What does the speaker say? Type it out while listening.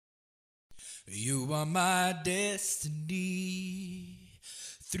You are my destiny.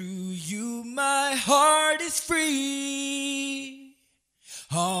 Through you my heart is free.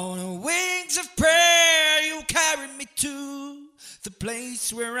 On the wings of prayer you carry me to the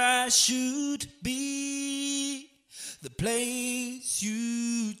place where I should be. The place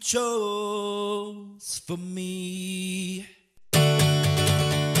you chose for me.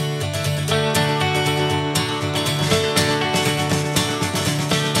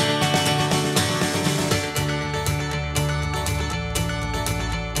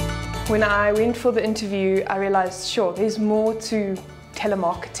 When I went for the interview, I realized, sure, there's more to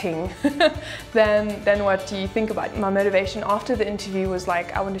telemarketing than what you think about. My motivation after the interview was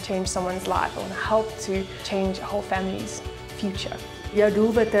like, I want to change someone's life. I want to help to change a whole family's future. Jou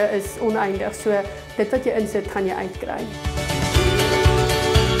doelwitte is oneindig, so dit wat jy insit, gaan jy uitkry.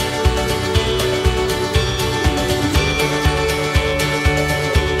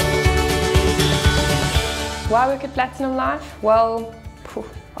 Why work at Platinum Life? Well,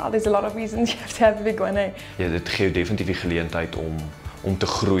 there's a lot of reasons you have to have a big one, eh? Ja, dit gee jou definitief die geleentheid om te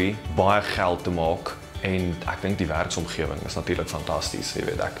groei, baie geld te maak en ek dink die werksomgewing is natuurlik fantasties, jy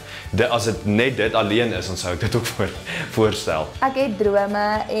weet ek. As dit net dit alleen is, dan sou ek dit ook voorstel. Ek het drome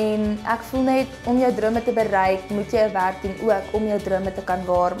en ek voel net om jou drome te bereik, moet jy werk doen ook om jou drome te kan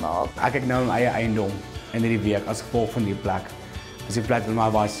waarmaak. Ek het nou my eie eiendom in hierdie week as gevolg van die plek. As die plek wil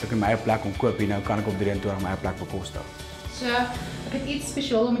maar was, ek in my eie plek om koop, nou kan ek op 23 my eie plek bekostig. So, ek het iets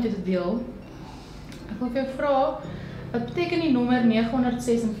spesiaal om met jou te deel. Ek wil vir jou vra, wat beteken die nommer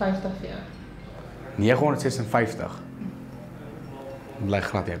 956 vir jou? 956? Dat lyk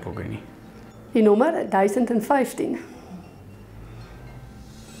glad nie ook nie. Die nommer 1015.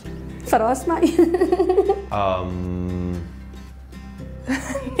 Verras my.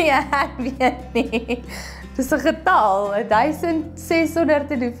 Ja, ek weet nie. Dis 'n getal,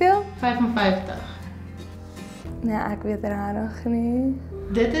 1600 en hoeveel? 55. Nee, ek weet regtig nie.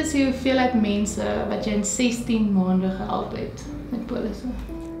 Dit is die hoeveelheid mense wat jy in 16 maande gehelp het met polisse.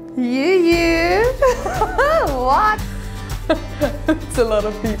 What? It's a lot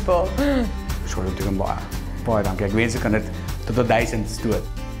of people. So dit doen baie dankie. Ek wens ek kan dit tot 1000 stoot.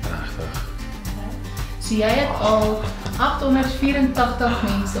 Regtig. So jy het al 884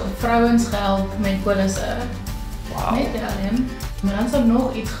 mense of vrouens gehelp met polisse. Wow. Net alleen. Maar dan sal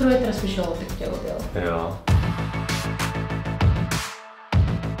nog iets groter en spesiaal met jou wil deel. Ja.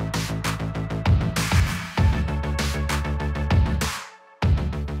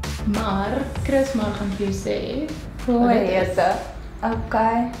 Maar Chris maar gaan vir jou sê. Hoe heet dit?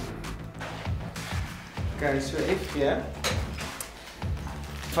 Okay. Okay, so FG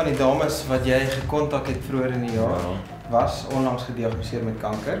van die dames wat jy gekontak het vroeër in die jaar, was onlangs gediagnoseer met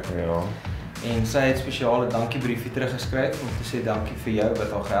kanker. Ja. En sy het spesiale dankiebriefie teruggeskryf om te sê dankie vir jou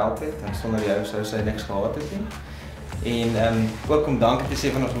wat haar gehelp het en sonder jou sou sy niks gehad het nie. En ook om dankie te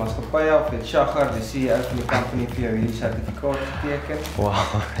sê van ons maatskappy af, het Shaggar, die CEO van die company, vir jou hierdie sertifikaat geteken. Wow.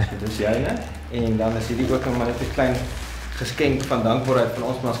 Dit is joune. En dan is hierdie ook nog maar net 'n klein geskenk van dankbaarheid van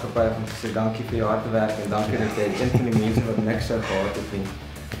ons maatskappy om te sê dankie vir jou harde werk en dankie dat jy een van die mense wat niks sou gehad het nie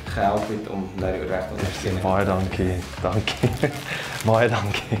gehelp het om nou die regte ondersteuning. Baie dankie. Dankie. Baie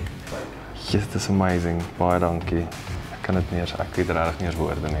dankie. Yes, dit is amazing. Baie dankie. Ek kan dit nie eens, ek weet regtig nie eens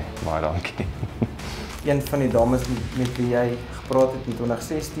woorde nie. Baie dankie. Een van die dames met wie jy gepraat het in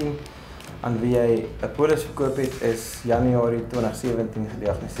 2016, aan wie jy 'n polis verkoop het, is Januarie 2017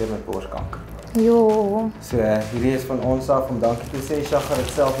 gediagnoseer met borskanker. Jo. So hierdie is van ons af om dankie te sê. Shaggar het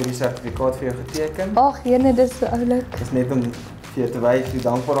self hierdie sertifikaat vir jou geteken. Ag, jene, dis so oulik. Dit is net om vir jou te wys hoe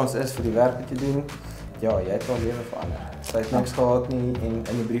dankbaar ons is vir die werk wat jy doen. Ja, jy het haar lewe verander. Sy het niks gehad nie en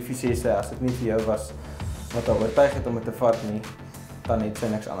in die briefie sê sy as dit nie vir jou was wat haar oortuig het om dit te vat nie, dan het sy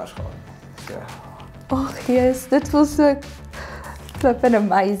niks anders gehad. So. Ag, Jesus, dit voel so flippin'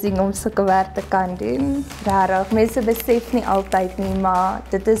 amazing om sulke werk te kan doen. Regtig, mense besef nie altyd nie, maar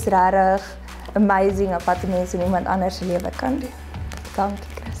dit is regtig amazing wat mense in iemand anders se lewe kan doen. Dankie,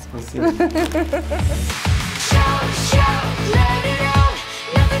 Chris.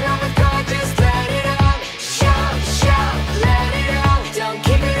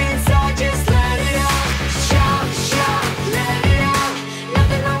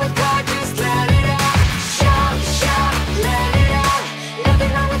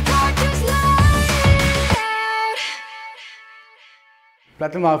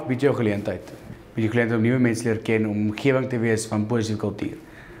 Platinum Life bied jou geleentheid. Bied jou geleentheid om nuwe mense leer ken, om 'n omgewing te wees van positiewe kultuur.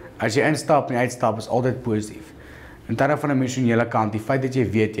 As jy instap en uitstap is altyd positief. In terme van 'n emosionele kant, die feit dat jy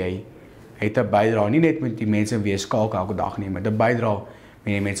weet jy het 'n bydrae nie net met die mense wie jy skakel elke dag nie, maar 'n bydrae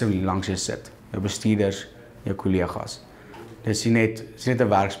met die mense wat langs jou sit, jou bestuurders, jou kollegas. Dis nie net 'n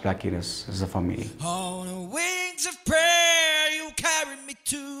werksplek hier, dis 'n familie. On the wings of prayer, you carry me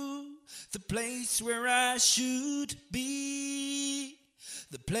to the place where I should be,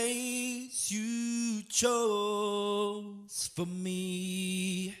 the place you chose for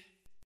me.